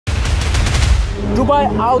ዱባይ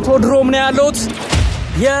አውቶድሮም ነው ያለውት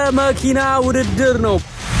የመኪና ውድድር ነው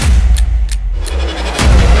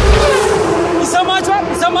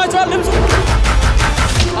ይሰማችኋል ድምፁ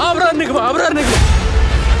አብረን ንግባ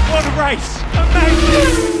What a race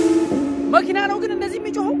amazing መኪና ነው ግን እንደዚህ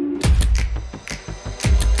የሚጮኸው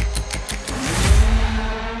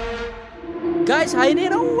ጋይስ አይኔ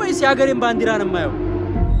ነው ወይስ ያገሬን ባንዲራ ነው የማየው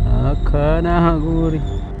አከናጉሪ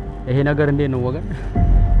ይሄ ነገር እንዴት ነው ወገን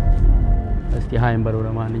እስቲ ሃይም በለው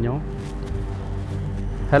ለማንኛው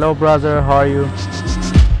Hello brother how are you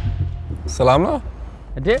ሰላም ነው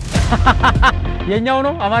እንዴ የኛው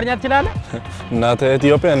ነው አማርኛ ትችላለህ እናቴ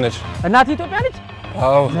ኢትዮጵያ ነች እናቴ ኢትዮጵያ ነች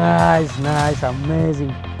አዎ nice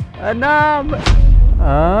amazing እና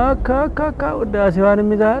አካካካ ወዳሲዋንም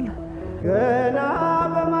ይዛል ገና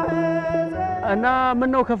እና ምን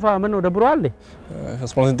ነው ከፋ ምን ነው ደብሯል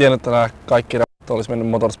ስፖንሰር ተራ ካኪራ ቶልስ ምን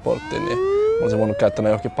ሞተር ስፖርት እኔ ሞዘሞን ካተና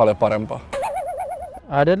ያውቂ ፓለ ፓረምባ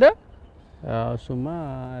አይደለ እሱማ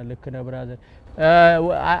ልክ ነው ብራዘር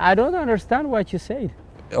I don't understand what you said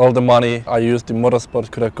all the money I used in motorsport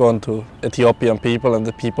could have gone to Ethiopian people and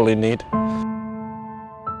the people in need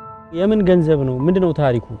የምን ገንዘብ ነው ምንድነው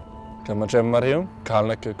ታሪኩ ከመጀመሪያው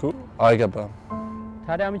ካልነከኩ አይገባም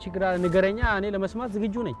ታዲያ ምን ችግር አለ ንገረኛ እኔ ለመስማት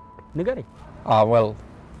ዝግጁ ነኝ ንገረኝ well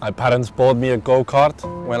my parents bought me a go-kart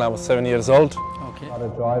when I was 7 years old okay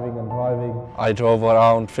started driving I drove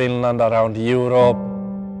around Finland around Europe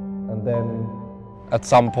and then at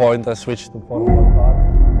some point I switched to Formula cars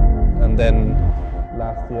and then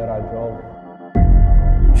last year I drove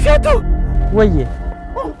Shato ወዬ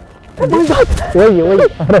ወዬ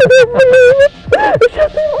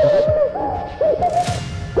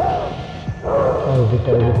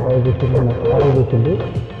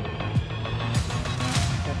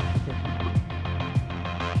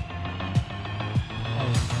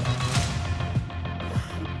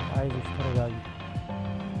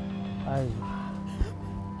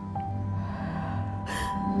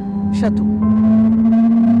ሸቱ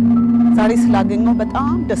ዛሬ ስላገኘው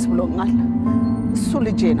በጣም ደስ ብሎኛል እሱ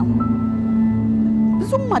ልጄ ነው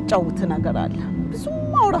ብዙም ማጫውት ነገር አለ ብዙም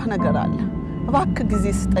ማውራህ ነገር አለ እባክህ ጊዜ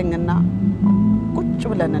ስጠኝና ቁጭ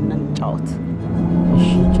ብለን እንጫወት እሺ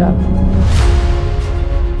ቻው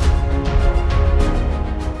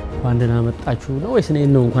ኳንደና መጣችሁ ነው ወይስ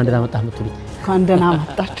ነው ኳንደና መጣህ ምትሉኝ ኳንደና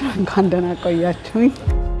መጣችሁ ኳንደና ቆያችሁኝ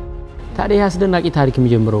ታዲያ ያስደናቂ ታሪክ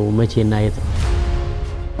የሚጀምረው መቼና የት ነው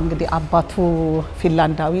እንግዲህ አባቱ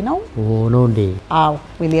ፊንላንዳዊ ነው ነው እንዴ አው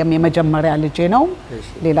ዊሊያም የመጀመሪያ ልጄ ነው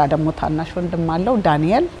ሌላ ደግሞ ታናሽ ወንድም አለው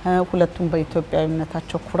ዳንኤል ሁለቱም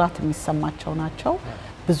በኢትዮጵያዊነታቸው ኩራት የሚሰማቸው ናቸው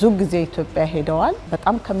ብዙ ጊዜ ኢትዮጵያ ሄደዋል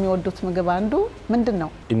በጣም ከሚወዱት ምግብ አንዱ ምንድነው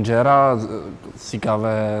እንጀራ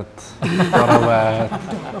ሲጋበት ዶሮበት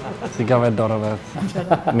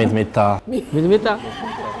ሚጥሚጣ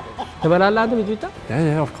ተበላላ አንተ ሚጥሚጣ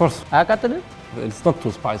yeah of course አቃጥል it's not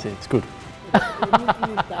too spicy it's good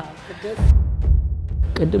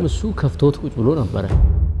ቀደም እሱ ከፍቶት ቁጭ ብሎ ነበር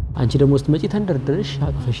አንቺ ደግሞ ስትመጪ ተንደርደርሽ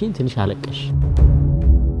አቅፈሽኝ ትንሽ አለቀሽ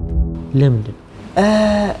ለምንድን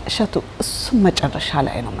ሸቱ እሱ መጨረሻ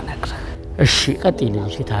ላይ ነው መነግርህ እሺ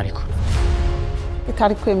ቀጥይልኝ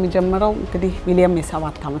ታሪኩ የሚጀምረው እንግዲህ ዊሊያም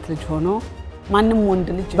የ7 አመት ልጅ ሆኖ ማንንም ወንድ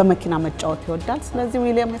ልጅ በመኪና መጫወት ይወዳል ስለዚህ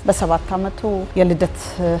ዊሊያም በ7 አመቱ የልደት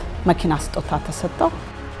መኪና ስጦታ ተሰጠው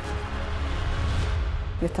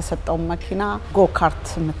የተሰጠው መኪና ጎካርት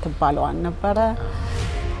የምትባለው ነበር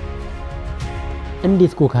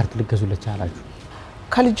እንዴት ጎካርት ልገዙለች አላችሁ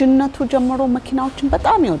ከልጅነቱ ጀምሮ መኪናዎችን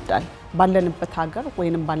በጣም ይወዳል ባለንበት ሀገር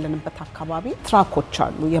ወይንም ባለንበት አካባቢ ትራኮች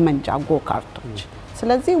አሉ የመንጃ ጎካርቶች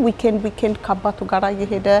ስለዚህ ዊኬንድ ከአባቱ ጋር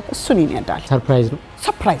እየሄደ እሱን ይነዳል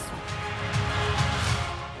ሰርፕራይዝ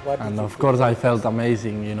and of course I felt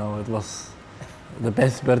amazing you know it was the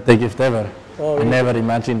best birthday gift ever I never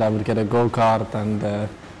imagined I would get a go-kart and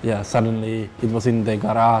yeah suddenly it was in the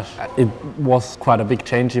garage it was quite a big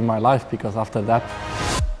change in my life because after that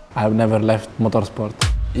I've never left motorsport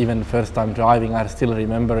even first time driving I still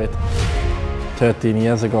remember it 13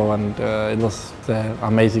 years ago and it was an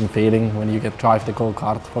amazing feeling when you get drive the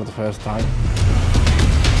go-kart for the first time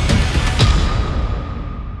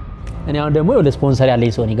እኔ አሁን ደግሞ ወደ ስፖንሰር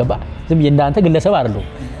ያለኝ ሰው ነው ይገባ ዝም እንዳንተ ግለሰብ አይደለም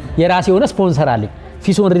የራሴ ሆነ ስፖንሰር አለኝ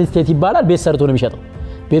ፊሶን ሪል ስቴት ይባላል ቤት ሰርቶ ነው የሚሸጠው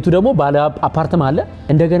ቤቱ ደግሞ ባለ አፓርትመንት አለ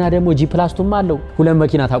እንደገና ደግሞ ጂ ፕላስቱም አለው ሁለት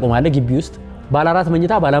መኪና ታቆማለ ግቢ ውስጥ ባለ 4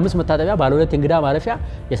 መኝታ ባለ 5 መታጠቢያ ባለ 2 እንግዳ ማረፊያ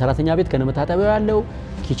የሰራተኛ ቤት ከነ መታጠቢያው ያለው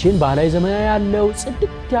ኪችን ባህላዊ ዘመናዊ ያለው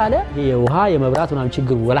ጽድት ያለ የውሃ የመብራት ምናምን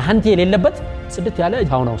ችግር ወላ ሀንቴ የሌለበት ጽድት ያለ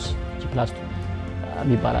ታውን ሃውስ ጂ ፕላስቱ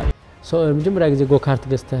ይባላል መጀመሪያ ጊዜ ጎካርት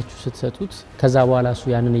ገዝታችሁ ስትሰጡት ከዛ በኋላ እሱ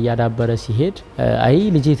ያንን ያዳበረ ሲሄድ አይ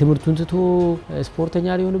ልጄ ትምርቱን ትቶ ስፖርተኛ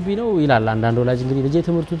ሊሆንብኝ ነው ይላል አንዳንድ ወላጅ እንግዲህ ልጄ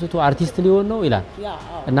ትምርቱን ትቶ አርቲስት ሊሆን ነው ይላል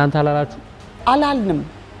እናንተ አላላችሁ አላልንም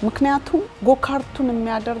ምክንያቱም ጎካርቱን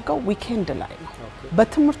የሚያደርገው ዊኬንድ ላይ ነው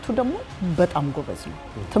በትምርቱ ደግሞ በጣም ጎበዝ ነው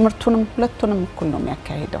ትምርቱንም ሁለቱንም እኩል ነው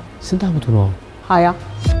የሚያካሂደው ስንት አመቱ ነው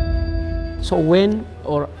 20 So when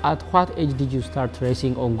or at what age did you start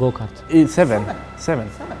racing on go-kart? 7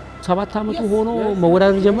 7 አመቱ ሆኖ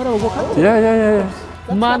መወዳደር ጀመረ በጎካርት Yeah.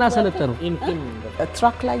 ማን አሰለጠነው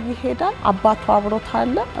ትራክ ላይ ይሄዳል አባቱ አብሮት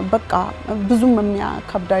አለ በቃ ብዙም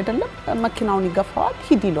የሚያከብድ አይደለም መኪናውን ይገፋዋል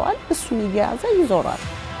ሂድ ይለዋል እሱን እየያዘ ይዞራል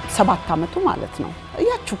 7 አመቱ ማለት ነው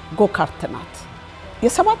ያቺ ጎካርት ናት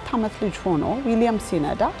የ7 አመት ልጅ ሆኖ ዊሊያም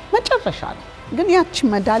ሲነዳ መጨረሻ ነው ግን ያቺ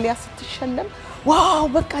ሜዳሊያ ስትሸለም ዋው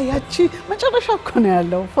በቃ ያቺ መጨረሻ እኮ ነው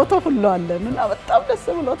ያለው ፎቶ ሁሉ አለን እና በጣም ደስ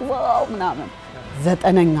ብሎት ዋው ምናምን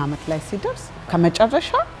 9ኛ አመት ላይ ሲደርስ ከመጨረሻ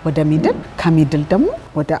ወደ ሚድል ከሚድል ደግሞ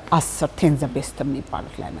ወደ 10 10 ዘ ቤስት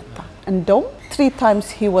የሚባሉት ላይ መጣ እንደውም 3 times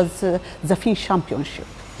he was the Finnish championship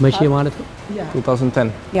መቼ ማለት ነው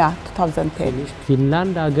 2010 ያ 2010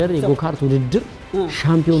 ፊንላንድ ሀገር የጎካርት ውድድር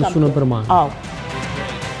ሻምፒዮን እሱ ነበር ማለት አዎ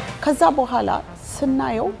ከዛ በኋላ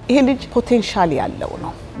ስናየው ይሄ ልጅ ፖቴንሻል ያለው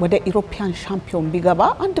ነው ወደ ኢሮፒያን ሻምፒዮን ቢገባ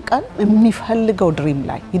አንድ ቀን የሚፈልገው ድሪም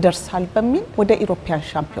ላይ ይደርሳል በሚል ወደ ኢሮፒያን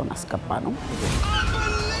ሻምፒዮን አስገባ ነው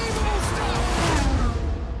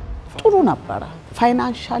ጥሩ ነበር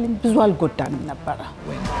ፋይናንሻሊ ብዙ አልጎዳንም ነበር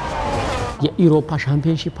የኢሮፓ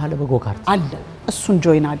ሻምፒዮንሺፕ አለ በጎካርት አለ እሱን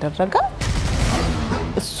ጆይን አደረገ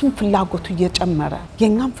እሱም ፍላጎቱ እየጨመረ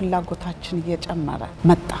የኛም ፍላጎታችን እየጨመረ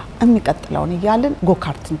መጣ የሚቀጥለውን ይያልን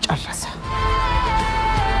ጎካርትን ጨረሰ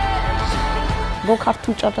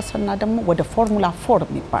ጎካርቱን ጨረሰና ደግሞ ወደ ፎርሙላ 4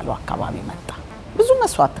 የሚባለው አካባቢ መጣ ብዙ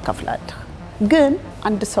መስዋዕት ተከፍላለህ ግን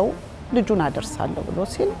አንድ ሰው ልጁን አደርሳለሁ ብሎ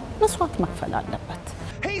ሲል መስዋዕት መክፈል አለበት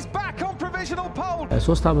He's back on provisional pole.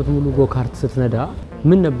 3 አመት ሙሉ ጎካርት ስትነዳ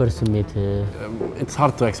ምን ነበር ስሜት It's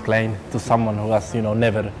hard to explain to someone who has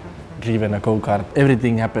never driven a go-kart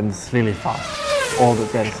everything happens really fast all the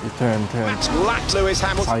times you turn Lapped Lewis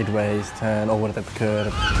Hamilton. sideways turn over that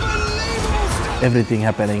curve everything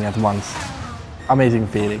happening at once amazing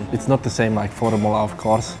feeling it's not the same like Formula of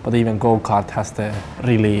course but even go-kart has the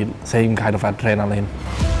really same kind of adrenaline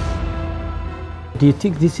Do you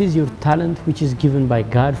think this is your talent which is given by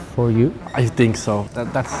God for you? I think so.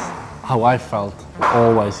 That's how I felt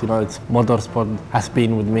always. It's motorsport has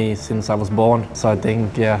been with me since I was born. So I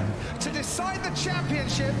think, yeah. To decide the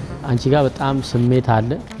championship. አንቺ ጋር በጣም ስሜት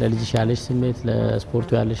አለ ለልጅሽ ያለሽ ስሜት ለስፖርቱ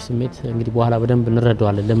ያለሽ ስሜት እንግዲህ በኋላ በደንብ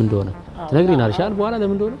እንረዳዋለን ለምን እንደሆነ ትነግሪናለሽ አይደል በኋላ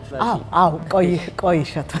ለምን እንደሆነ አዎ ቆይ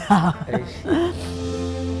ሸት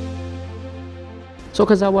ሶ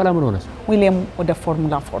ከዛ በኋላ ምን ሆነ ዊሊያም ወደ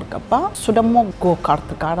ፎርሙላ 4 ገባ እሱ ደግሞ ጎካርት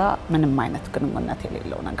ጋራ ምንም አይነት ግንኙነት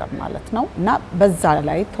የሌለው ነገር ማለት ነው እና በዛ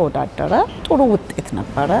ላይ ተወዳደረ ጥሩ ውጤት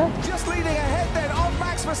ነበረ Just leading ahead then on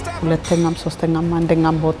Max Verstappen. ሁለተኛም ሶስተኛም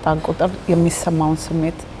አንደኛም በወጣን ቁጥር የሚሰማውን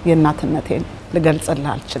ስሜት የእናትነቴን ልገልጽልህ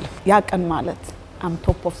አልችልም ያ ቀን ማለት am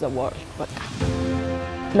top of the world በቃ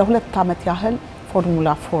ለሁለት አመት ያህል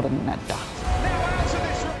ፎርሙላ 4 ነዳ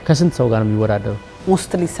ከስንት ሰው ጋር ነው የሚወዳደረው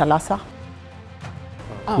ሞስትሊ 30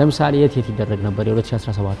 ለምሳሌ የት ይደረግ ነበር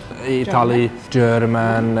የ2017 Italy,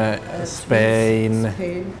 German, Spain,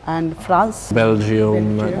 and France Belgium,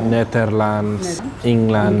 Netherlands,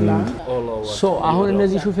 England. ሶ አሁን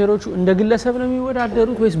እነዚህ ሹፌሮቹ እንደ ግለሰብ ነው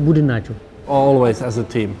የሚወዳደሩት ወይስ ቡድን ናቸው Always as a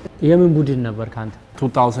team. የምን ቡድን ነበር ካንተ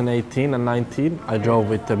 2018 and 19 I drove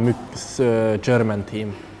with the German team,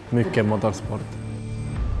 Mycket Motorsport.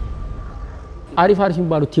 አሪፍ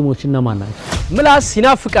የሚባሉ ቲሞች እነማን ናቸው ምላስ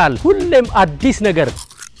ይናፍቃል ሁሌም አዲስ ነገር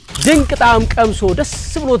ድንቅ ጣም ቀምሶ ደስ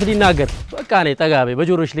ብሎት ሊናገር በቃ ላይ ጠጋቤ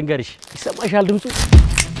በጆሮሽ ልንገርሽ ይሰማሻል ድምጹ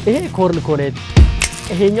ይሄ ኮርን ኮሌት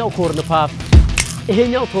ይሄኛው ኮርን ፓፍ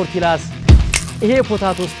ይሄኛው ቶርቲላስ ይሄ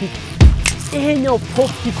ፖታቶ ስቲክ ይሄኛው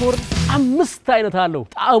ፖፕኮርን 5 አይነት አለው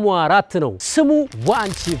ጣዕሙ 4 ነው ስሙ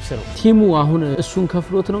ዋን ቺፕስ ነው ቲሙ አሁን እሱን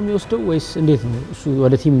ከፍሎት ነው የሚወስደው ወይስ እንዴት ነው እሱ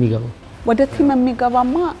ወደ ቲም የሚገባው ወደ ቲም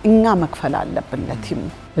የሚገባማ እኛ መክፈል አለብን ለቲሙ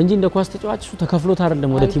እንጂ እንደ ኳስ ተጫዋች እሱ ተከፍሎት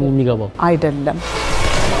አይደለም ወደ ቲሙ የሚገባው አይደለም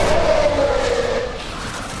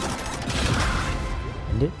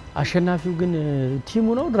እንዴ አሸናፊው ግን ቲሙ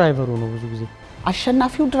ነው ድራይቨሩ ነው ብዙ ጊዜ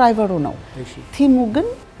አሸናፊው ድራይቨሩ ነው ቲሙ ግን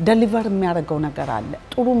ዴሊቨር የሚያደርገው ነገር አለ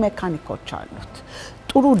ጥሩ ሜካኒኮች አሉት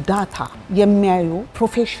ጥሩ ዳታ የሚያዩ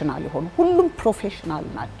ፕሮፌሽናል ይሆኑ ሁሉም ፕሮፌሽናል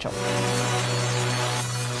ናቸው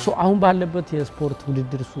ሶ አሁን ባለበት የስፖርት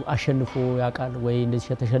ውድድር እሱ አሸንፎ ያቃል ወይ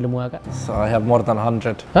እንደዚህ ተሸልሞ ያቃል So I have more than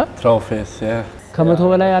 100 trophies, yeah. ከመቶ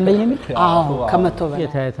በላይ አለኝ የሚል አዎ ከመቶ በላይ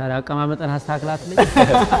የታታ አቀማመጠን አስተካክላት ላይ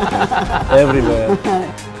Everywhere.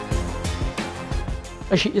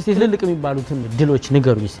 እሺ እስቲ ትልልቅ የሚባሉትን ድሎች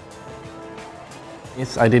ንገሩኝ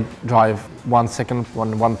Yes, I did drive 1 second,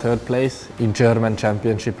 1 third place in German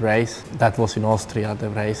championship race. That was in Austria, the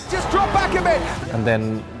race. Just drop back a bit. And then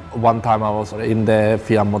one time I was in the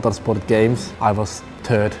FIA Motorsport Games. I was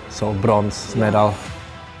third, so bronze medal.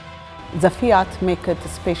 The Fiat make it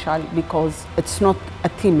special because it's not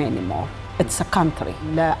a team anymore. It's a country.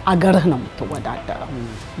 ለአገርህ ነው የምትወዳደረው።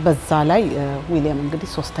 በዛ ላይ ዊሊያም እንግዲህ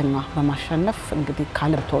ሶስተኛ በማሸነፍ እንግዲህ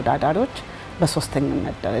ካለም ተወዳዳሪዎች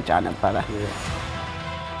በሶስተኛነት ደረጃ ነበረ።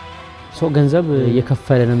 ሶ ገንዘብ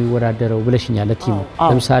የከፈለ ነው የሚወዳደረው ብለሽኛል ለቲሙ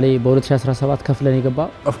ለምሳሌ በ2017 ከፍለን የገባ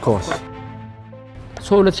Of course. ሶ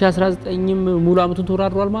 2019ም ሙሉ አመቱን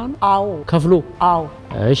ተወዳድሯል ማለት ነው አዎ ከፍሎ አዎ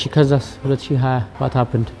እሺ ከዛስ 2020 what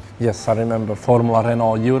happened Yes, I remember Formula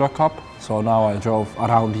Renault Euro Cup. So now I drove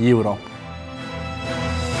around Europe.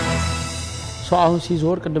 ሶ አሁን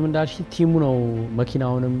ሲዞር ቅድም እንዳልሽ ቲሙ ነው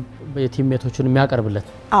መኪናውንም የቲምሜቶቹን የሚያቀርብለት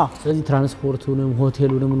አዎ ስለዚህ ትራንስፖርቱንም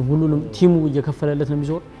ሆቴሉንም ሁሉንም ቲሙ እየከፈለለት ነው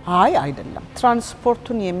የሚዞር አይ አይደለም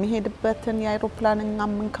ትራንስፖርቱን የሚሄድበትን የአይሮፕላንኛ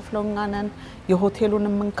ምን ከፍለውኛ ነን የሆቴሉን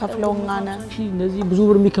ምን ከፍለውኛ ነን እነዚህ ብዙ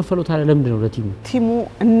ብር የሚከፈለው ታዲያ ለምንድን ነው ለቲሙ ቲሙ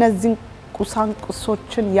እነዚህ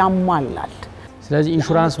ቁሳቁሶችን ያሟላል ስለዚህ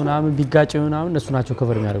ኢንሹራንስ ምናምን ቢጋጭ ምናምን እነሱ ናቸው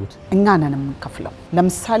ከቨር የሚያደርጉት እኛ ነን የምንከፍለው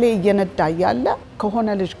ለምሳሌ እየነዳ ያለ ከሆነ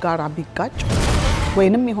ልጅ ጋራ ቢጋጭ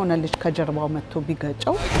ወይንም የሆነ ልጅ ከጀርባው መጥቶ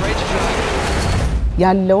ቢጋጨው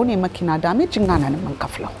ያለውን የመኪና ዳሜጅ እኛ ነን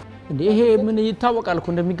የምንከፍለው እንዴ ይሄ ምን ይታወቃል እኮ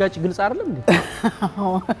እንደሚጋጭ ግልጽ አይደለም እንዴ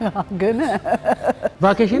ግን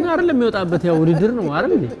ቫኬሽን አይደለም የሚወጣበት ያው ውድድር ነው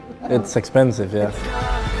አይደል እንዴ It's expensive, yeah.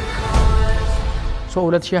 ሶ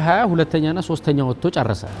 2020 ሁለተኛና ሶስተኛ ወጥቶ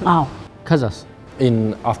ጨረሰ አዎ ከዛስ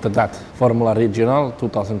After that, Formula Regional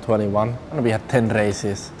 2021, and we had 10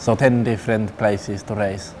 races, so 10 different places to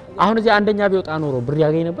race. አሁን እዚህ አንደኛ ቢወጣ ኖሮ ብር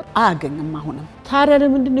ያገኝ ነበር አያገኝም አሁንም ታዲያ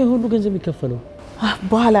ለምንድን ነው ሁሉ ገንዘብ የሚከፈለው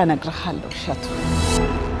በኋላ ነግርሃለሁ ሸቱ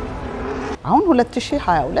አሁን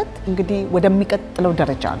 2022 እንግዲህ ወደሚቀጥለው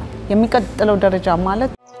ደረጃ ነው የሚቀጥለው ደረጃ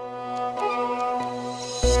ማለት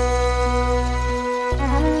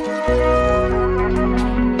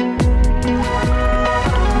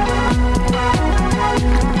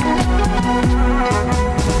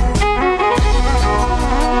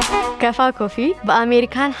ከፋ ኮፊ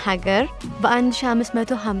በአሜሪካን ሀገር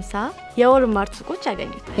በ1550 የወልማርት ሱቆች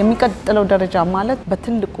ያገኙት የሚቀጥለው ደረጃ ማለት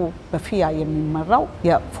በትልቁ በፊያ የሚመራው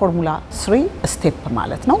የፎርሙላ 3 ስቴፕ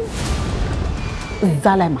ማለት ነው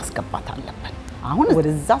እዛ ላይ ማስገባት አለበት አሁን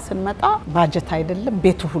ወደዛ ስንመጣ ባጀት አይደለም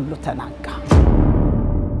ቤቱ ሁሉ ተናጋ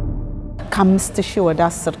ከ5000 ወደ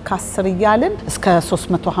 10 ከ10 ይያልን እስከ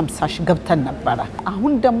 350 ገብተን ነበር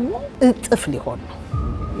አሁን ደግሞ እጥፍ ሊሆን ነው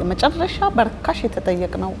የመጨረሻ በርካሽ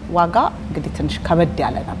የተጠየቅነው ዋጋ እንግዲህ ትንሽ ከበድ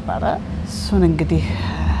ያለ ነበር እሱን እንግዲህ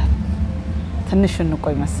ትንሽ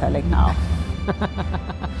እንቆይ መሰለኝ ነው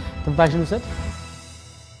ትንፋሽን ውሰድ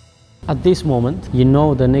At this moment you know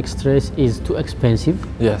the next race is too expensive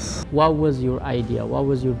Yes. What was your idea what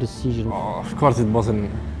was your decision Of course it wasn't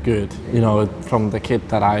good you know from the kid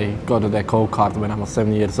that I got the go-kart when I was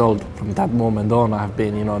 7 years old from that moment on I've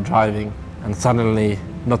been driving and suddenly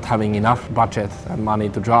not having enough budget and money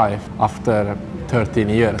to drive after 13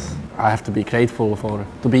 years. I have to be grateful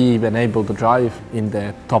to be even able to drive in the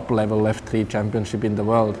top level F3 championship in the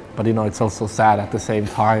world. But it's also sad at the same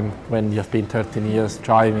time when you've been 13 years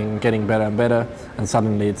driving, getting better and better, and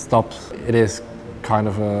suddenly it stops. It is kind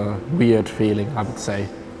of a weird feeling, I would say,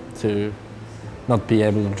 to not be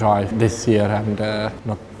able to drive this year and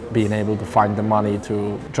not being able to find the money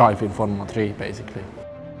to drive in Formula 3, basically.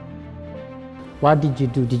 What did you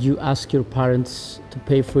do? Did you ask your parents to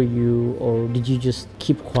pay for you or did you just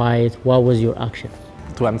keep quiet? What was your action?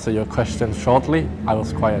 To answer your question shortly, I was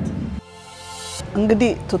quiet.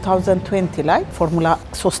 እንግዲህ 2020 ላይ ፎርሙላ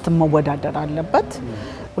 3 መወዳደር አለበት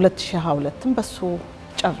 2022 በሱ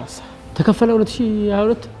ጨረሰ ተከፈለው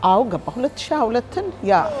 2022 አው ገባ 2022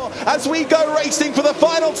 ያ As we go racing for the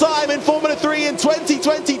final time in Formula 3 in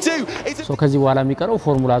 2022 ሶ ከዚህ በኋላ የሚቀረው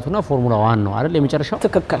ፎርሙላቱና ፎርሙላ 1 ነው አይደል የመጨረሻው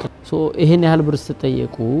ትክክል ሶ ይሄን ያህል ብር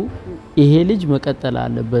ተጠየቁ ይሄ ልጅ መቀጠል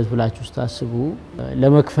አለበት ብላችሁ ስታስቡ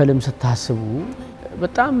ለመክፈልም ስታስቡ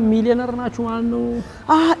በጣም ሚሊዮነር ናችሁ ማለት ነው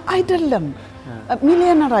አይደለም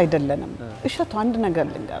ሚሊዮነር አይደለንም እሸቱ አንድ ነገር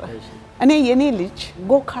ልንገርህ እኔ የኔ ልጅ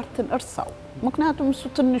ጎካርትን እርሳው ምክንያቱም እሱ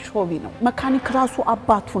ትንሽ ሆቢ ነው መካኒክ ራሱ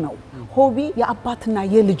አባቱ ነው ሆቢ የአባትና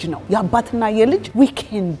የልጅ ነው የአባትና የልጅ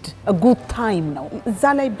ዊኬንድ ጉድ ታይም ነው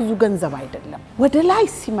እዛ ላይ ብዙ ገንዘብ አይደለም ወደ ላይ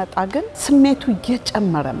ሲመጣ ግን ስሜቱ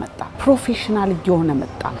እየጨመረ መጣ ፕሮፌሽናል እየሆነ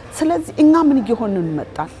መጣ ስለዚህ እኛ ምን እየሆነን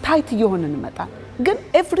መጣ ታይት እየሆነን መጣ ግን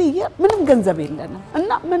ኤቭሪ ኢየር ምንም ገንዘብ የለንም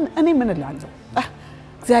እና እኔ ምን እላለሁ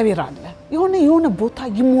እግዚአብሔር አለ የሆነ ቦታ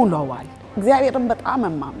ይሞላዋል እግዚአብሔርን በጣም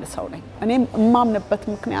እማምን ሰው ነኝ እኔም እማምንበት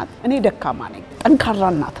ምክንያት እኔ ደካማ ነኝ ጠንካራ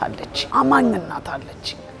እናት አለች አማኝ እናት አለች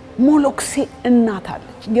ሞሎክሴ እናት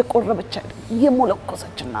አለች የቆረበች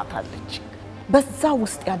የሞሎኮሰች እናት አለች በዛ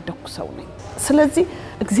ውስጥ ያደኩ ሰው ነኝ ስለዚህ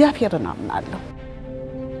እግዚአብሔርን አምናለሁ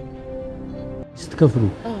ስትከፍሉ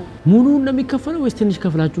ሙሉውን ነው የሚከፈለው ወይስ ትንሽ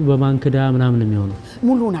ከፍላችሁ በባንክ ዳ ምናምን ነው የሚሆነው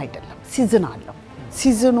ሙሉውን አይደለም ሲዝን አለው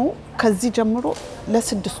ሲዝኑ ከዚህ ጀምሮ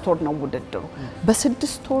ለ6 ወር ነው ውድድሩ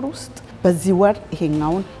በ6 ወር ውስጥ በዚህ ወር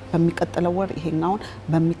ይሄኛውን በሚቀጥለው ወር ይሄኛውን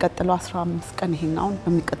በሚቀጥለው 15 ቀን ይሄኛውን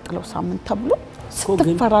በሚቀጥለው ሳምንት ተብሎ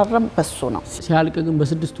ስትፈራረም በሱ ነው ሲያልቅ ግን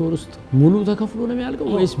በ6 ወር ውስጥ ሙሉ ተከፍሎ ነው የሚያልቀው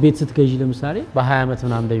ወይስ ቤት ስትገዢ ለምሳሌ በ20 አመት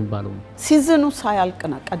ምናምን እንደሚባለው ሲዝኑ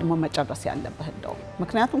ሳያልቅና ቀድሞ መጨረስ ያለበት እንደው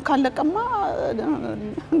ምክንያቱም ካለቀማ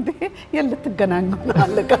እንዴ የልትገናኙ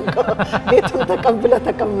አለቀቀ ቤቱ ተቀብለ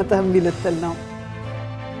ተቀምጠህ የሚልትል ነው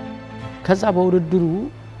ከዛ በውድድሩ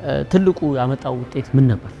ትልቁ ያመጣው ውጤት ምን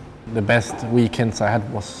ነበር The best weekends I had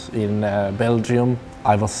was in Belgium.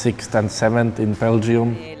 I was 6th and 7th in Belgium.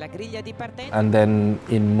 And then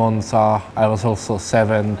in Monza, I was also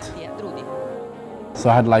 7th. So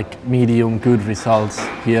I had like medium good results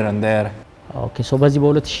here and there. Okay, so በዚህ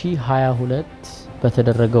በ2022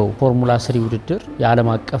 በተደረገው ፎርሙላ 3 ውድድር የዓለም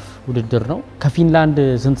አቀፍ ውድድር ነው ከፊንላንድ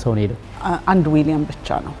ስንት ሰው ነው ሄደው አንድ ዊሊያም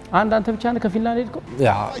ብቻ ነው አንተ ብቻ ነው ከፊንላንድ ሄድከው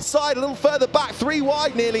side a little further back 3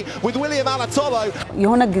 wide nearly with William Alatolo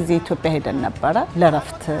የሆነ ጊዜ ኢትዮጵያ ሄደን ነበር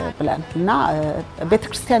ለረፍት ብለን እና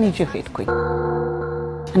ቤተክርስቲያን ይዤ ሄድኩኝ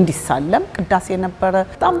እንዲሳለም ቅዳሴ ነበር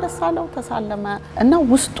በጣም ደሳለው ተሳለመ እና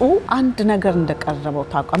ውስጡ አንድ ነገር እንደቀረበው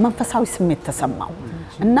ታውቃ መንፈሳዊ ስሜት ተሰማው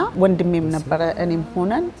እና ወንድሜም ነበር እኔም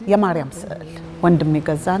ሆነን የማርያም ስዕል ወንድሜ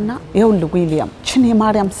ገዛና ይሁን ዊሊያም ችን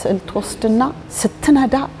የማርያም ስዕል ተወስድና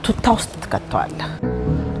ስትነዳ ቱታ ውስጥ ትከተዋለህ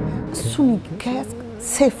እሱን ከያዝ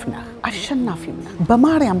ሴፍ ነህ አሸናፊም ነህ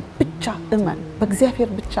በማርያም ብቻ እመን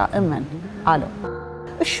በእግዚአብሔር ብቻ እመን አለው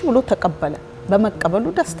እሺ ብሎ ተቀበለ በመቀበሉ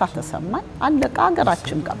ደስታ ተሰማኝ አለቃ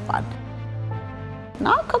ሀገራችን ገባን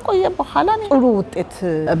ና ከቆየ በኋላ ጥሩ ውጤት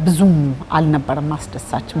ብዙም አልነበረም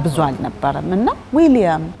ማስደሳችን ብዙ አልነበረምና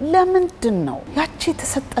ዊሊያም ለምንድን ነው ያቺ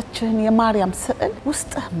ተሰጠችን የማርያም ስዕል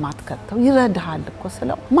ውስጥህ ማትከተው ይረዳሃል እኮ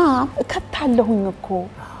ስለው ማ እከታለሁኝ እኮ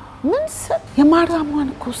ምን የማርያምን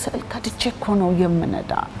እኮ ስዕል ከድቼ እኮ ነው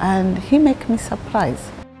የምነዳ and he make me surprise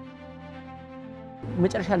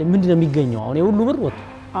መጨረሻ ላይ ምንድነው የሚገኘው አሁን የሁሉ ብር ወጥ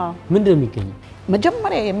ምንድነው የሚገኘው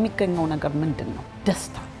መጀመሪያ የሚገኘው ነገር ምንድነው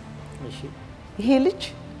ደስታ እሺ ይሄ ልጅ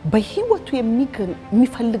በህይወቱ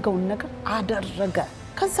የሚፈልገውን ነገር አደረገ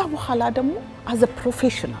ከዛ በኋላ ደግሞ as a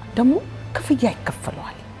professional ደግሞ ክፍያ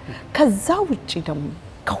ይከፈለዋል ከዛ ውጪ ደግሞ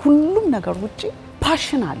ከሁሉም ነገር ውጪ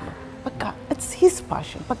ፓሽን አለው በቃ it's his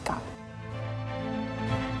passion በቃ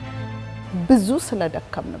ብዙ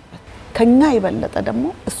ስለደከመበት ከኛ ይበለጠ ደግሞ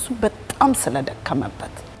እሱ በጣም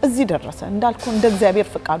ስለደከመበት እዚህ ደረሰ እንዳልኩ እንደ እግዚአብሔር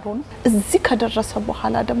ፍቃድ ሆኖ እዚህ ከደረሰ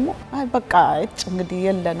በኋላ ደግሞ አይ በቃ እንግዲህ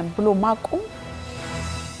የለንም ብሎ ማቆም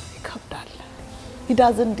ይከብዳል he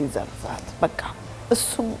doesn't deserve that በቃ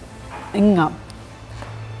እሱ እኛም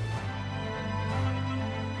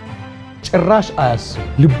ጭራሽ አያስብ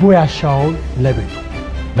ልቦ ያሻውን ለቤቱ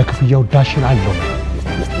በክፍያው ዳሽን አለው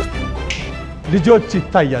ልጆች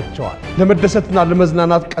ይታያቸዋል ለመደሰትና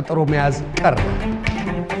ለመዝናናት ቀጠሮ መያዝ ቀረ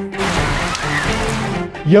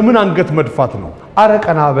የምን አንገት መድፋት ነው አረ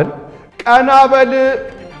ቀናበል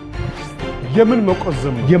የምን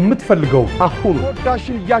መቆዘም የምትፈልገው አሁን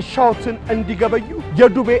ዳሽን ያሻውትን እንዲገበዩ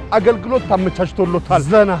የዱቤ አገልግሎት ታመቻችቶሎታል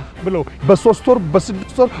ዘና ብለው በ3 ወር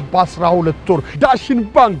በ6 ወር በ12 ወር ዳሽን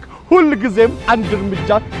ባንክ ሁሉ ጊዜም አንድ እርምጃ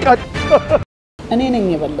ቀጥ እኔ ነኝ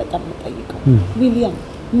የበለጠ የምጠይቀው ዊሊያም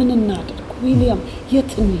ምን እናድርግ ዊሊያም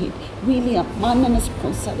የት እንሂድ ዊሊያም ማንን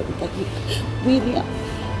ስፖንሰር እንጠይቅ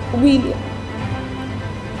ዊሊያም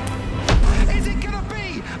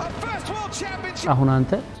አሁን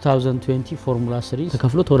አንተ 2020 ፎርሙላ 3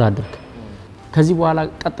 ተከፍሎ ተወዳደርክ ከዚህ በኋላ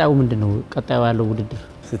ቀጣዩ ምንድነው ቀጣዩ ያለው ውድድር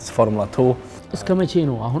It's Formula 2 እስከ መቼ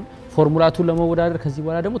ነው አሁን ፎርሙላ 2 ለመወዳደር ከዚህ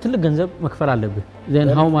በኋላ ደግሞ ትልቅ ገንዘብ መክፈል አለብህ then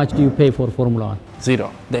how much do you pay for Formula 1 0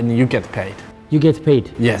 then you get paid you get paid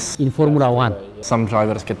yes in Formula 1 some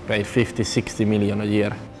drivers get paid 50-60 million a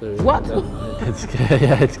year what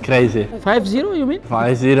it's crazy 50 you mean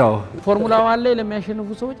 50 Formula 1 ላይ ለሚያሸንፉ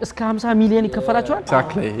ሰዎች እስከ 50 ሚሊዮን ይከፈላቸዋል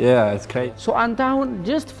exactly yeah it's crazy so አንተ አሁን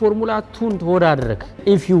just Formula 2 ተወዳደርክ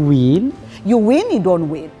if you win you don't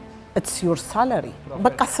win it's your salary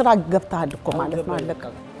በቃ ስራ ገብታል እኮ ማለት ነው አለቀ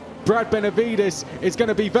Brad Benavides is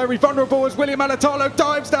going to be very vulnerable as William Alatolo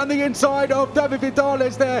dives down the inside of David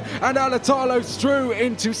Vidales there, and Alatolo's through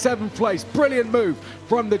into 7th place. Brilliant move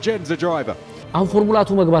from the Genza driver. አሁን ፎርሙላ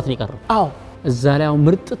 2 መግባት ነው ይቀር አዎ እዛ ላይ አሁን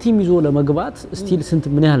ምርጥ ቲም ይዞ ለመግባት ስቲል ስንት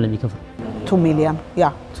ምን ያህል ነው የሚከፍለው 2 million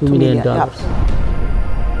yeah 2 million dollars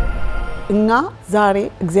እና ዛሬ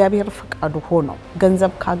እግዚአብሔር ፈቃዱ ሆኖ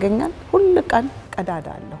ገንዘብ ካገኘን ሁሉ ቀን ቀዳዳ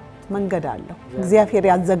አለው መንገድ አለው እግዚአብሔር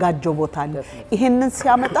ያዘጋጀው ቦታ አለ ይሄንን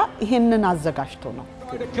ሲያመጣ ይሄንን አዘጋጅቶ ነው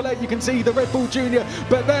You can see the Red Bull Junior,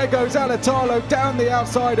 but there goes Alatalo down the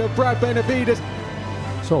outside of Brad Benavides.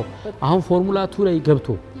 So, አሁን ፎርሙላ 2 ላይ ገብቶ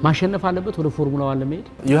ማሸነፍ አለበት ወደ ፎርሙላ 1 ለመሄድ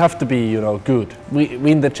You have to be, good. We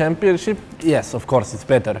win the championship. Yes, of course it's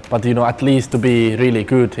better, but at least to be really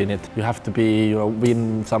good in it. You have to be, win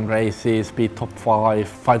some races, be top 5,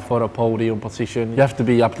 fight for a podium position. You have to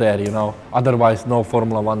be up there, Otherwise no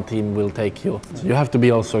Formula 1 team will take you. So you have to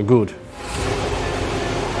be also good.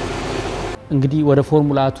 እንግዲህ ወደ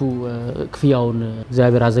ፎርሙላ 2 ክፍያውን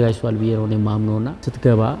እግዚአብሔር አዘጋጅቷል ብዬ ነው የማምነውና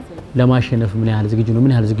ስትገባ ለማሸነፍ ምን ያህል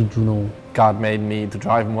ዝግጁ ነው God made me to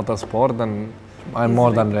drive motorsport and I'm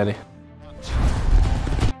more than ready.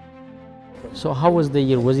 So how was the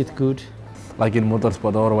year? Was it good? Like in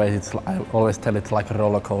motorsport I always tell it's like a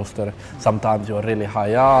roller coaster. Sometimes you're really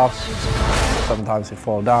high up, sometimes you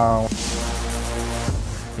fall down.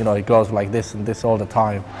 It goes like this and this all the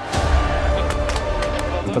time.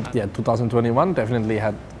 But yeah, 2021 definitely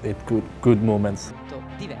had good moments.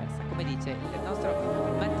 Diversa, come dice il nostro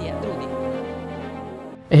Mattia Drudi.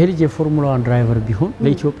 ይሄ ልጅ የፎርሙላ 1 ድራይቨር ቢሆን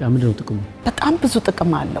ለኢትዮጵያ ምንድነው ጥቅሙ? በጣም ብዙ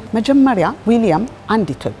ጥቅም አለው። መጀመሪያ ዊሊያም አንድ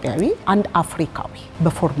ኢትዮጵያዊ አንድ አፍሪካዊ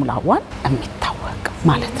በፎርሙላ 1 የሚታወቅ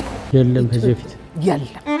ማለት ነው። የለም ከዚህ በፊት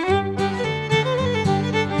የለም።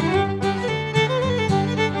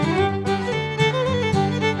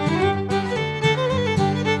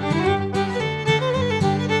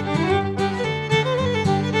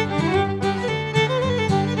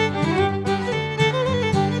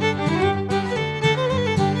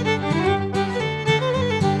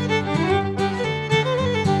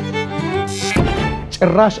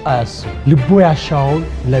 ጭራሽ አያስብ ልቦ ያሻውን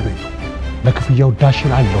ለቤቱ ለክፍያው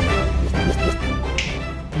ዳሽን አለው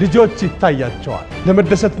ልጆች ይታያቸዋል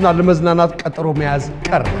ለመደሰትና ለመዝናናት ቀጠሮ መያዝ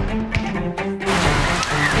ቀረ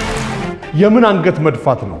የምን አንገት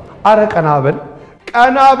መድፋት ነው አረ ቀናበል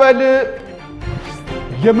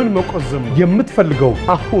የምን መቆዘም የምትፈልገው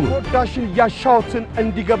አሁን ዳሽን ያሻውትን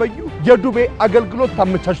እንዲገበዩ የዱቤ አገልግሎት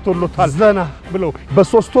ታመቻችቶሎታል ዘና ብለው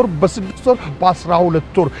በ3 ወር በ6 ወር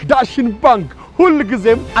በ12 ወር ዳሽን ባንክ ሁሉ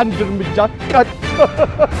ጊዜም አንድ እርምጃ ቀጥ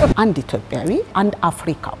አንድ ኢትዮጵያዊ አንድ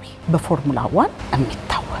አፍሪካዊ በፎርሙላ 1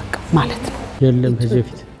 የሚታወቅ ማለት ነው የለም ከዚህ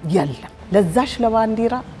በፊት የለም ለዛሽ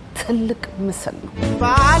ለባንዲራ ትልቅ ምስል ነው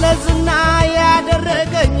ባለዝና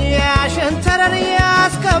ያደረገኝ ያሸንተረር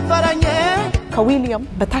ያስከበረኝ ከዊሊያም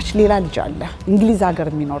በታች ሌላ ልጅ አለ እንግሊዝ ሀገር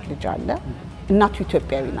የሚኖር ልጅ አለ እናቱ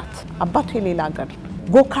ኢትዮጵያዊ ናት አባቱ የሌላ ሀገር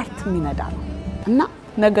ጎካርት የሚነዳ ነው እና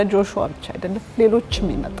ነገ ጆሹዋ ብቻ አይደለም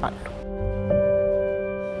ሌሎችም ይመጣሉ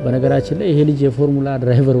በነገራችን ላይ ይሄ ልጅ የፎርሙላ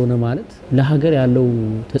ድራይቨር ሆነ ማለት ለሀገር ያለው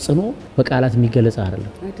ተጽዕኖ በቃላት የሚገለጽ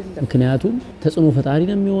አይደለም ምክንያቱም ተጽዕኖ ፈጣሪ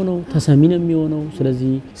ነው የሚሆነው ተሰሚ ነው የሚሆነው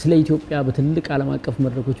ስለዚህ ስለ ኢትዮጵያ በትልቅ ዓለም አቀፍ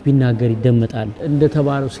መድረኮች ቢናገር ይደመጣል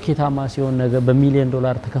እንደተባለው ስኬታማ ሲሆን ነገር በሚሊዮን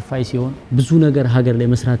ዶላር ተከፋይ ሲሆን ብዙ ነገር ሀገር ላይ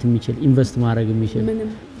መስራት የሚችል ኢንቨስት ማድረግ የሚችል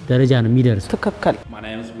ደረጃ ነው የሚደርስ ተከከለ My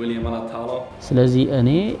name is William Alatalo. ስለዚህ እኔ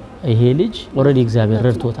ይሄ ልጅ ኦሬዲ እግዚአብሔር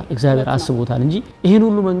ረድቶታል እግዚአብሔር አስቦታል እንጂ ይሄን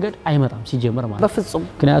ሁሉ መንገድ አይመጣም ሲጀመር ማለት በፍጹም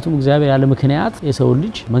ምክንያቱም እግዚአብሔር ያለ ምክንያት የሰው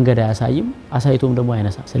ልጅ መንገድ አያሳይም አሳይቶም ደግሞ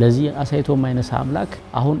አይነሳ ስለዚህ አሳይቶም አይነሳ አምላክ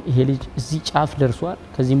አሁን ይሄ ልጅ እዚህ ጫፍ ደርሷል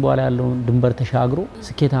ከዚህም በኋላ ያለውን ድንበር ተሻግሮ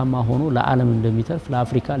ስኬታማ ሆኖ ለዓለም እንደሚተርፍ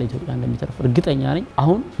ለአፍሪካ ለኢትዮጵያ እንደሚተርፍ እርግጠኛ ነኝ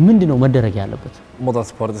አሁን ምንድነው መደረግ ያለበት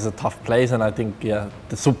Motorsport is a tough place and I think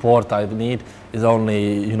the support I need is only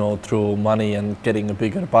through money and getting a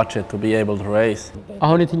bigger budget to be able to race.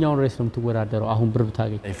 አሁን የትኛውን ሬስ ነው የምትወዳደረው አሁን ብር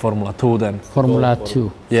ብታገኝ Formula 2 then. Formula 2.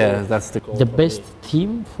 Yeah, that's the best team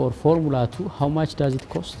for Formula 2. How much does it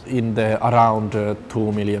cost? In the around $2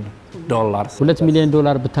 million. $2 million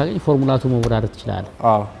ብታገኝ Formula 2 መወዳደር ትችላለህ።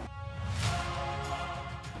 አዎ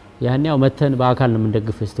ያኛው መተን በአካል ነው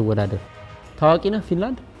የምንደግፈው ስትወዳደር ታዋቂ ነህ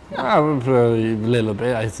ፊንላንድ a little bit.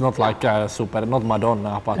 It's not like super, not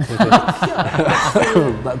Madonna, but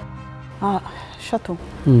ሸቱ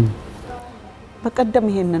በቀደም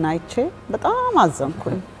ይሄንን አይቼ በጣም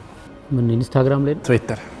አዘንኩኝ ምን ኢንስታግራም ላይ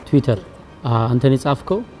ትዊተር አንተን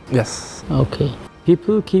የጻፍከው Yes. Okay.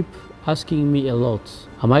 People keep asking me a lot,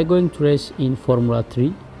 am I going to race in Formula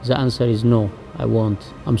 3? The answer is no, I won't.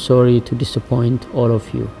 I'm sorry to disappoint all of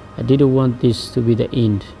you. I didn't want this to be the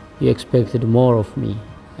end. You expected more of me.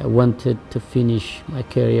 I wanted to finish my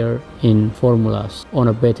career in formulas on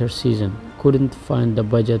a better season. Couldn't find the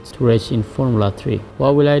budget to race in Formula 3.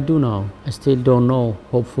 What will I do now? I still don't know.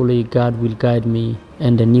 Hopefully God will guide me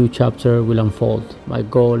and a new chapter will unfold. My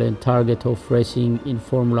goal and target of racing in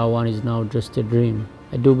Formula 1 is now just a dream.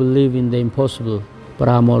 I do believe in the impossible, but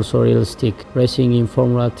I'm also realistic. Racing in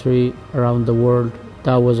Formula 3 around the world,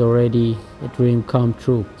 that was already a dream come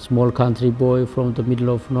true. Small country boy from the middle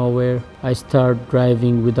of nowhere, I started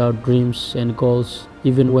driving without dreams and goals.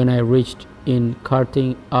 Even when I reached in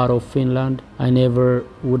karting out of Finland, I never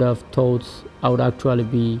would have thought I would actually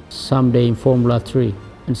be someday in Formula 3.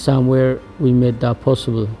 And somewhere we made that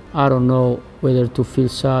possible. I don't know whether to feel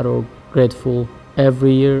sad or grateful.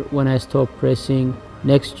 Every year when I stopped racing,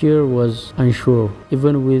 next year was unsure.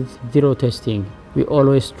 Even with zero testing, we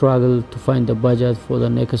always struggle to find the budget for the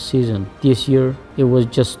next season. This year, it was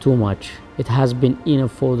just too much. It has been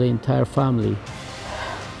enough for the entire family.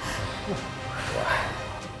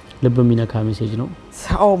 ልብሚነካ ሜሴጅ ነው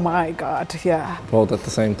Oh my god, yeah. Both at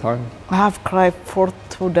the same time. I have cried for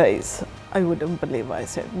 2 days. I wouldn't believe I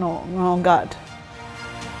said no god.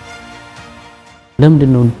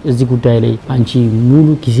 ለምንድን ነው እዚህ ጉዳይ ላይ አንቺ ሙሉ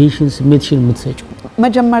ጊዜሽን ስሜትሽን የምትሰጪው?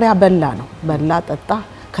 መጀመሪያ በላ ጠጣ፣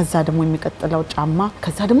 ከዛ ደግሞ የሚቀጥለው ጫማ፣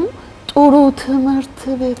 ከዛ ደግሞ ጥሩ ትምህርት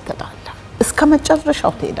ቤት ትሄዳለህ። እስከ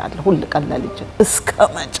መጨረሻው ትሄዳለህ። ሁሉ ቀን ለልጅ እስከ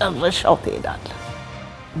መጨረሻው ትሄዳለህ።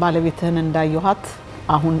 ባለቤትህን እንዳየኋት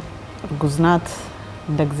አሁን እርጉዝ ናት።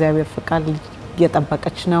 እንደ እግዚአብሔር ፍቃድ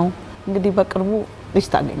እየጠበቀች ነው። እንግዲህ በቅርቡ ልጅ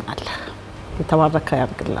ታገኛለህ። የተባረከ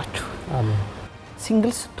ያድርግላችሁ። አሜን።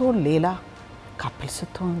 ሲንግል ስትሆን ሌላ፣ ካፕል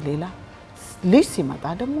ስትሆን ሌላ፣ ልጅ ሲመጣ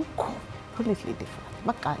ደግሞ ኮምፕሊትሊ ዲፈረንት።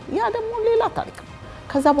 በቃ ያ ደግሞ ሌላ ታሪክ ነው።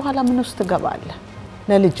 ከዛ በኋላ ምን ውስጥ ትገባለህ?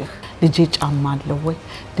 ለልጅህ ልጄ ጫማ አለው ወይ?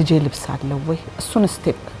 ልጄ ልብስ አለው ወይ? እሱን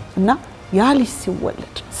ስቴፕ እና ያ ልጅ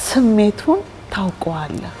ሲወለድ ስሜቱን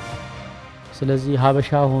ታውቀዋለህ። ስለዚህ ሀበሻ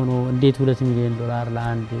ሆኖ እንዴት $2 ሚሊዮን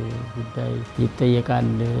ለአንድ ጉዳይ ይጠየቃል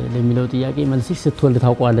ለሚለው ጥያቄ መልስሽ ስትወልድ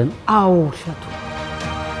ታውቀዋለህ ነው? አዎ ሸቱ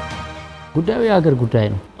ጉዳዩ የሀገር ጉዳይ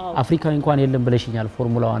ነው። አፍሪካዊ እንኳን የለም ብለሽኛል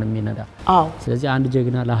ፎርሙላዋን የሚነዳ። አዎ ስለዚህ አንድ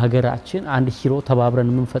ጀግና ለሀገራችን አንድ ሂሮ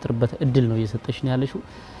ተባብረን የምንፈጥርበት እድል ነው እየሰጠሽኝ ያለሽው።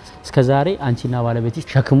 እስከዛሬ አንቺና ባለቤትሽ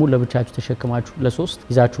ሸክሙን ለብቻችሁ ተሸክማችሁ ለሶስት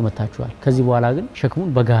ይዛችሁ መታችኋል። ከዚህ በኋላ ግን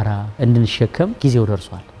ሸክሙን በጋራ እንድንሸከም ጊዜው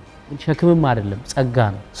ደርሷል። ሸክምም አይደለም ጸጋ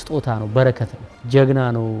ነው፣ ስጦታ ነው፣ በረከት ነው። ጀግና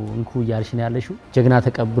ነው እንኩ እያልሽ ነው ያለሽው። ጀግና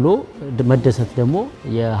ተቀብሎ መደሰት ደግሞ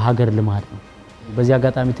የሀገር ልማድ ነው። በዚህ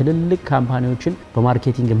አጋጣሚ ትልልቅ ካምፓኒዎችን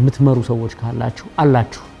በማርኬቲንግ የምትመሩ ሰዎች ካላችሁ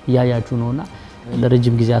አላችሁ እያያችሁ ነውና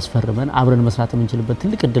ለረጅም ጊዜ አስፈርመን አብረን መስራት የምንችልበት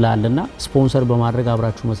ትልቅ እድል አለና ስፖንሰር በማድረግ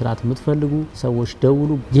አብራችሁ መስራት የምትፈልጉ ሰዎች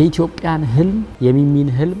ደውሉ። የኢትዮጵያን ህልም፣ የሚሚን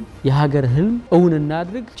ህልም፣ የሀገር ህልም እውን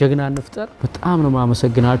እናድርግ። ጀግና እንፍጠር። በጣም ነው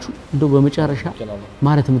ማመሰግናችሁ። እንደው በመጨረሻ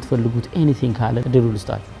ማለት የምትፈልጉት ኤኒቲንግ ካለ እድሉ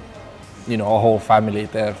ልስጣችሁ። You know, our whole family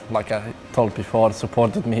there, like I told before,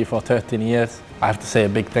 supported me for 13 years. I have to say a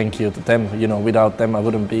big thank you to them. You know, without them I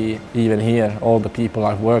wouldn't be even here. All the people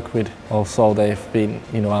I've worked with, also they've been,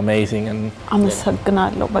 you know, amazing. And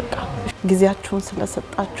አመሰግናለሁ። በቃ ጊዜያችሁን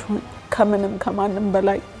ስለሰጣችሁን ከምንም ከማንም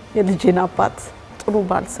በላይ የልጄን አባት ጥሩ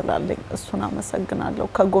ባል ስላለኝ እሱን አመሰግናለሁ።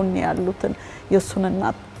 ከጎኔ ያሉትን የሱን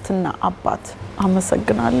እናትና አባት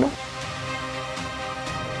አመሰግናለሁ።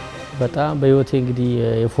 በጣም በህይወቴ እንግዲህ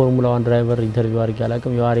የፎርሙላ 1 ድራይቨር ኢንተርቪው አድርጌ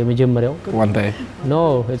አላውቅም። የዋሬ መጀመሪያው one day. No,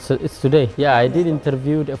 it's today. Yeah, I did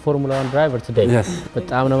interview a Formula 1 driver today. Yes.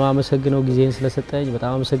 በጣም ነው ማመሰግነው ጊዜን ስለሰጠኝ።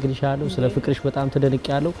 በጣም አመሰግንሻለሁ። ስለ ፍቅርሽ በጣም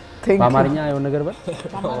ተደንቄያለሁ። በአማርኛ የሆነ ነገር በል።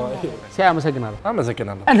 ሲያ አመሰግናለሁ።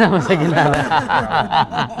 አመሰግናለሁ። እናመሰግናለን።